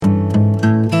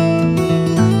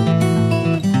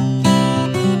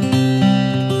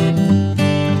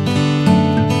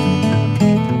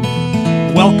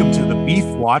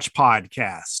Watch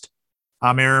podcast.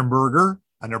 I'm Aaron Berger,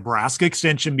 a Nebraska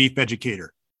Extension beef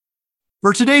educator.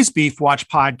 For today's Beef Watch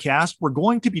podcast, we're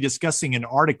going to be discussing an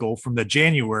article from the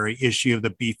January issue of the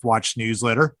Beef Watch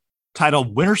newsletter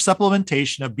titled Winter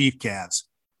Supplementation of Beef Calves,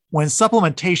 When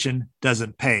Supplementation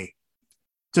Doesn't Pay.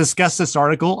 To discuss this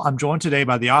article, I'm joined today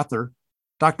by the author,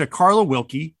 Dr. Carla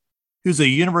Wilkie, who's a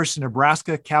University of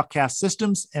Nebraska cow-calf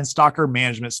systems and stocker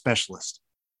management specialist.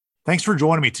 Thanks for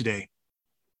joining me today.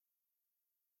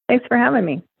 Thanks for having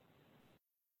me.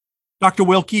 Dr.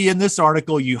 Wilkie, in this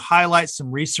article, you highlight some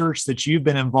research that you've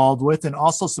been involved with and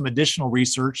also some additional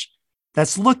research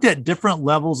that's looked at different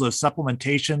levels of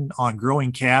supplementation on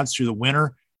growing calves through the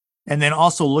winter, and then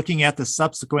also looking at the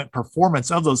subsequent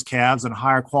performance of those calves and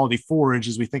higher quality forage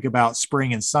as we think about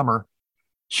spring and summer.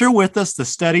 Share with us the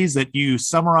studies that you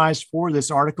summarized for this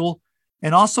article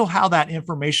and also how that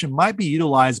information might be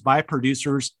utilized by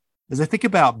producers as they think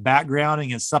about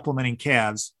backgrounding and supplementing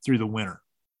calves through the winter.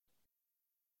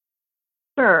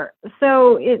 Sure.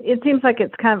 So it seems like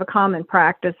it's kind of a common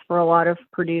practice for a lot of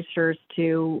producers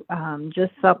to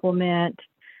just supplement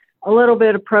a little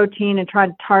bit of protein and try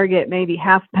to target maybe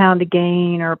half a pound a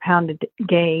gain or a pound a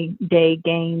day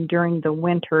gain during the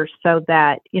winter so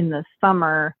that in the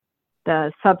summer,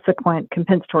 the subsequent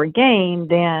compensatory gain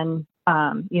then,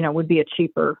 would be a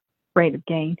cheaper rate of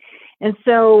gain. And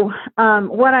so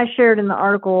what I shared in the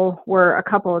article were a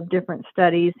couple of different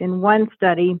studies. In one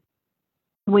study,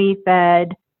 we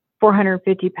fed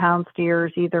 450-pound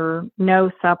steers either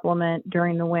no supplement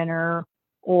during the winter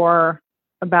or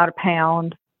about a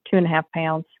pound, 2.5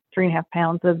 pounds, 3.5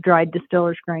 pounds of dried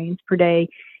distillers grains per day.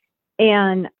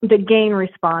 And the gain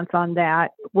response on that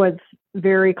was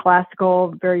very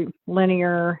classical, very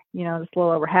linear, just a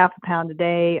little over half a pound a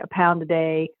day, a pound a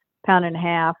day, pound and a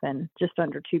half, and just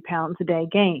under 2 pounds a day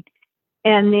gain.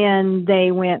 And then they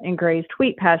went and grazed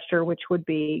wheat pasture, which would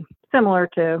be similar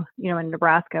to, in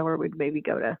Nebraska where we'd maybe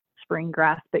go to spring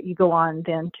grass, but you go on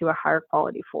then to a higher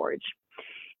quality forage.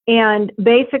 And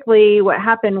basically what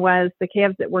happened was the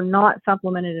calves that were not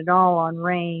supplemented at all on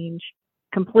range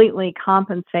completely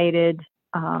compensated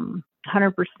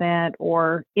 100%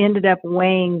 or ended up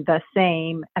weighing the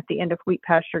same at the end of wheat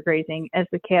pasture grazing as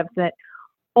the calves that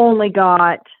only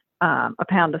got a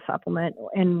pound of supplement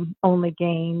and only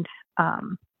gained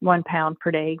 1 pound per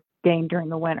day gain during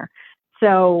the winter.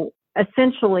 So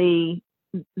essentially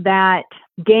that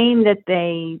gain that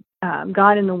they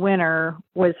got in the winter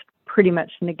was pretty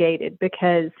much negated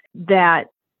because that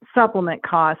supplement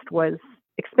cost was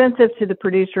expensive to the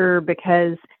producer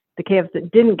because the calves that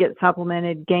didn't get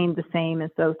supplemented gained the same as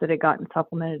those that had gotten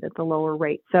supplemented at the lower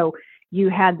rate. So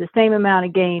you had the same amount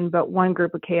of gain, but one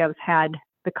group of calves had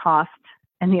the cost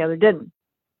and the other didn't.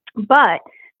 But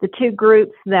the two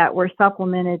groups that were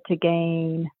supplemented to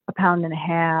gain a pound and a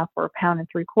half or a pound and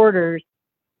 3/4,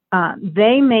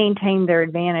 they maintained their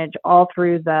advantage all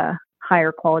through the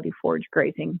higher quality forage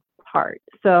grazing part.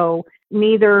 So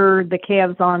neither the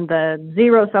calves on the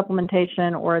zero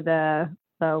supplementation or the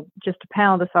just a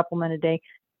pound of supplement a day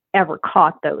ever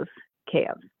caught those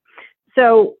calves.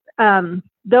 So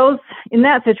those in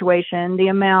that situation, the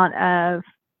amount of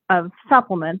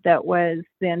supplement that was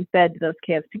then fed to those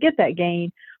calves to get that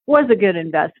gain was a good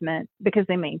investment because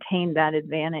they maintained that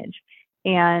advantage.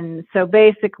 And so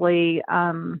basically,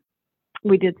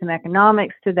 we did some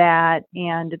economics to that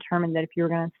and determined that if you were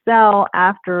going to sell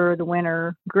after the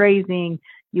winter grazing,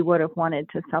 you would have wanted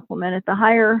to supplement at the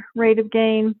higher rate of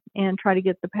gain and try to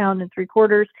get the pound and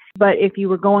 3/4. But if you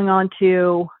were going on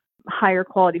to higher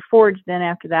quality forage, then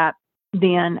after that,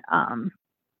 then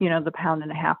the pound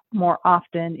and a half more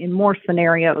often in more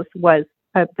scenarios was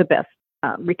the best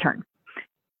return.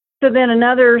 So then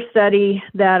another study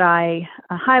that I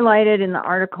highlighted in the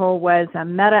article was a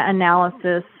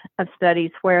meta-analysis of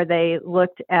studies where they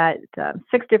looked at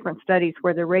 6 different studies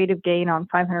where the rate of gain on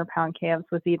 500-pound calves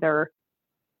was either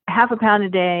half a pound a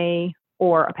day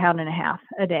or a pound and a half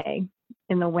a day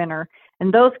in the winter.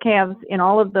 And those calves in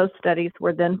all of those studies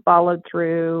were then followed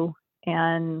through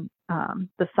and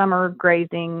the summer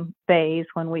grazing phase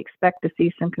when we expect to see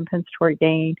some compensatory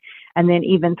gain, and then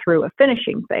even through a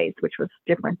finishing phase, which was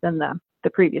different than the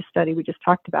previous study we just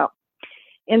talked about.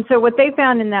 And so what they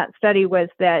found in that study was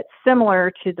that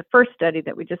similar to the first study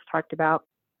that we just talked about,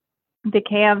 the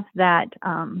calves that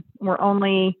were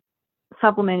only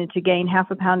supplemented to gain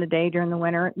half a pound a day during the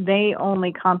winter, they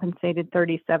only compensated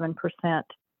 37%.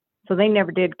 So they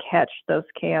never did catch those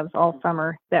calves all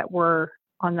summer that were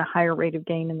on the higher rate of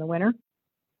gain in the winter.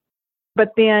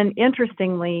 But then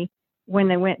interestingly, when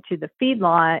they went to the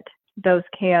feedlot, those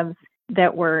calves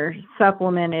that were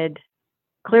supplemented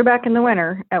clear back in the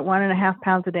winter at 1.5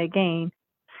 pounds a day gain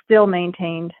still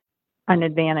maintained an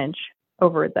advantage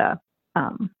over the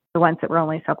ones that were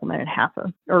only supplemented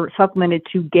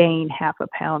to gain half a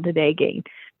pound a day gain.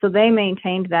 So they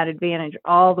maintained that advantage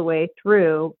all the way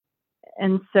through.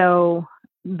 And so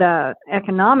the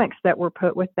economics that were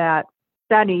put with that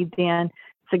study then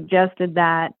suggested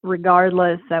that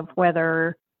regardless of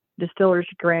whether distillers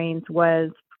grains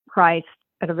was priced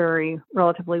at a very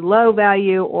relatively low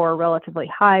value or relatively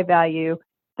high value,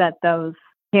 that those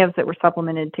calves that were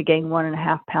supplemented to gain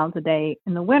 1.5 pounds a day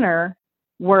in the winter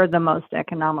were the most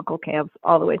economical calves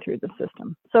all the way through the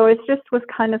system. So it just was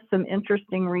kind of some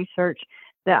interesting research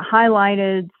that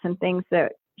highlighted some things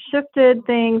that shifted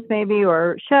things maybe,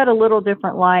 or shed a little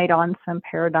different light on some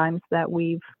paradigms that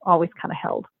we've always kind of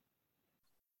held.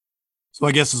 So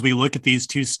I guess as we look at these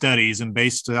two studies and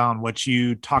based on what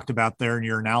you talked about there in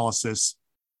your analysis,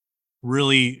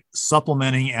 really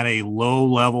supplementing at a low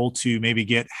level to maybe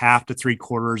get 1/2 to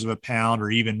 3/4 of a pound or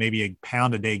even maybe a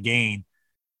pound a day gain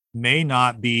may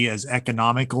not be as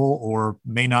economical or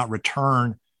may not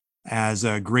return as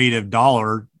a great of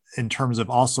dollar in terms of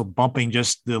also bumping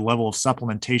just the level of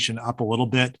supplementation up a little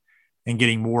bit and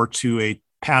getting more to a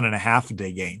 1.5 pound a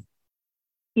day gain.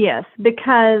 Yes,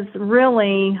 because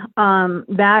really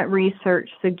that research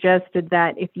suggested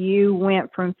that if you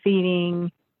went from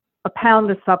feeding a pound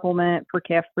of supplement per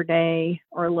calf per day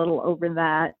or a little over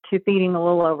that to feeding a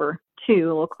little over 2,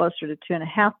 a little closer to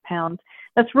 2.5 pounds,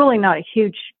 that's really not a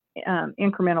huge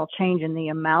incremental change in the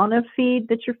amount of feed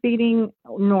that you're feeding,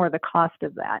 nor the cost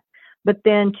of that. But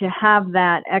then to have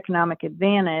that economic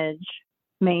advantage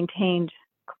maintained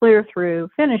clear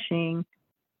through finishing,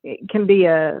 it can be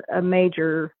a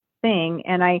major thing.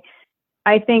 And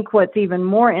I think what's even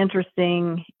more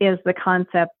interesting is the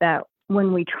concept that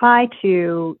when we try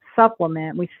to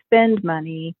supplement, we spend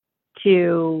money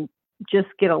to just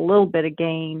get a little bit of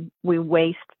gain, we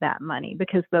waste that money,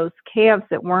 because those calves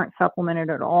that weren't supplemented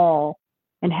at all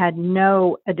and had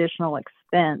no additional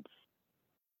expense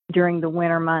during the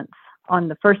winter months on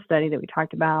the first study that we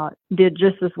talked about did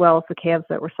just as well as the calves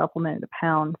that were supplemented a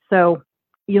pound. So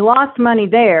you lost money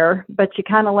there, but you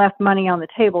kind of left money on the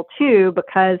table too,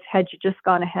 because had you just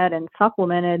gone ahead and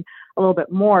supplemented a little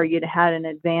bit more, you'd had an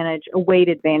advantage, a weight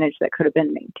advantage that could have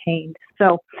been maintained.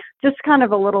 So just kind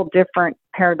of a little different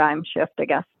paradigm shift, I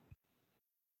guess.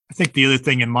 I think the other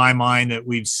thing in my mind that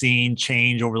we've seen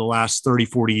change over the last 30,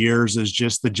 40 years is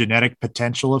just the genetic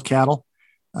potential of cattle.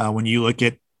 When you look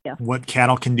at what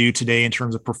cattle can do today in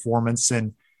terms of performance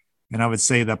and I would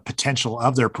say the potential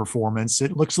of their performance,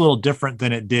 it looks a little different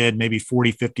than it did maybe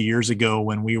 40, 50 years ago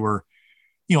when we were,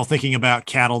 thinking about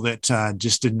cattle that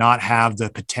just did not have the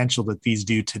potential that these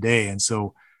do today. And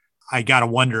so I got to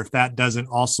wonder if that doesn't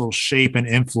also shape and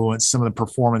influence some of the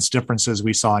performance differences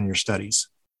we saw in your studies.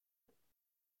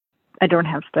 I don't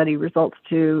have study results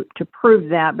to prove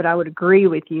that, but I would agree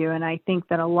with you. And I think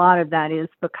that a lot of that is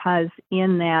because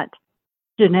in that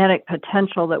genetic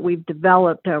potential that we've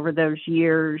developed over those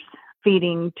years,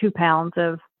 feeding 2 pounds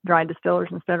of dried distillers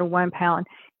instead of 1 pound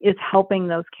is helping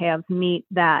those calves meet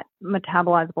that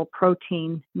metabolizable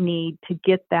protein need to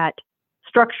get that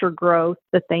structure growth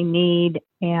that they need.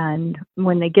 And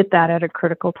when they get that at a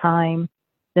critical time,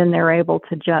 then they're able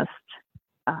to just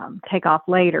take off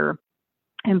later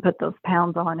and put those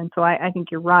pounds on. And so I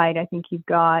think you're right. I think you've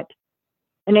got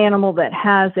an animal that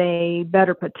has a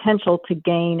better potential to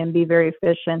gain and be very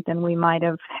efficient than we might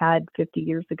have had 50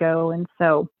 years ago. And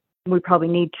so we probably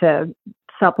need to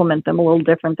supplement them a little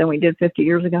different than we did 50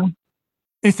 years ago.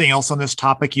 Anything else on this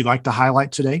topic you'd like to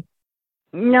highlight today?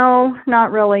 No,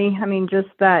 not really. I mean, just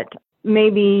that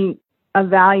maybe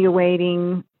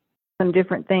evaluating some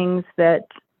different things that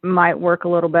might work a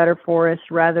little better for us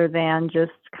rather than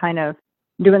just kind of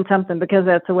doing something because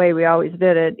that's the way we always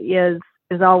did it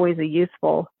is always a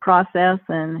useful process,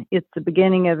 and it's the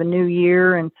beginning of a new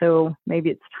year. And so maybe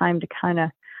it's time to kind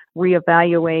of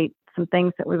reevaluate some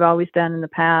things that we've always done in the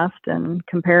past and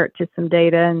compare it to some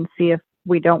data and see if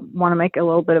we don't want to make a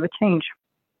little bit of a change.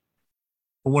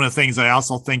 One of the things I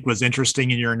also think was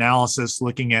interesting in your analysis,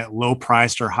 looking at low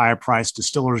priced or higher priced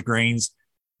distillers grains,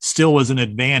 still was an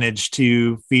advantage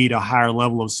to feed a higher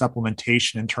level of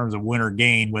supplementation in terms of winter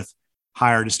gain with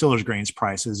higher distillers grains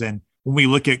prices. And when we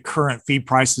look at current feed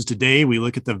prices today, we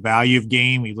look at the value of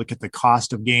gain, we look at the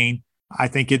cost of gain. I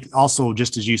think it also,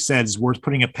 just as you said, is worth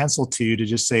putting a pencil to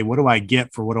just say, what do I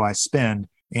get for what do I spend?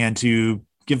 And to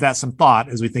give that some thought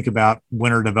as we think about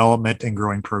winter development and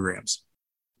growing programs.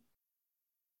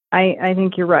 I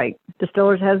think you're right.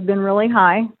 Distillers has been really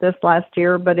high this last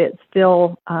year, but it's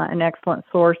still an excellent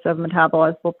source of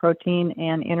metabolizable protein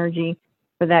and energy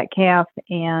for that calf,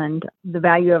 and the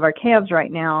value of our calves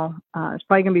right now is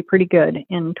probably going to be pretty good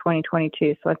in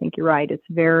 2022. So I think you're right. It's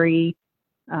very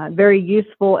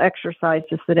useful exercise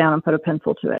to sit down and put a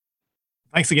pencil to it.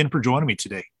 Thanks again for joining me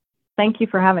today. Thank you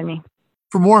for having me.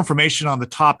 For more information on the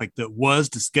topic that was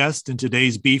discussed in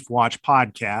today's Beef Watch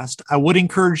podcast, I would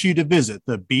encourage you to visit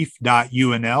the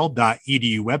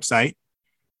beef.unl.edu website.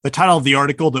 The title of the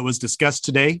article that was discussed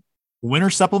today, Winter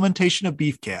Supplementation of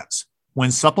Beef Calves, When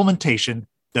Supplementation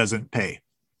Doesn't Pay.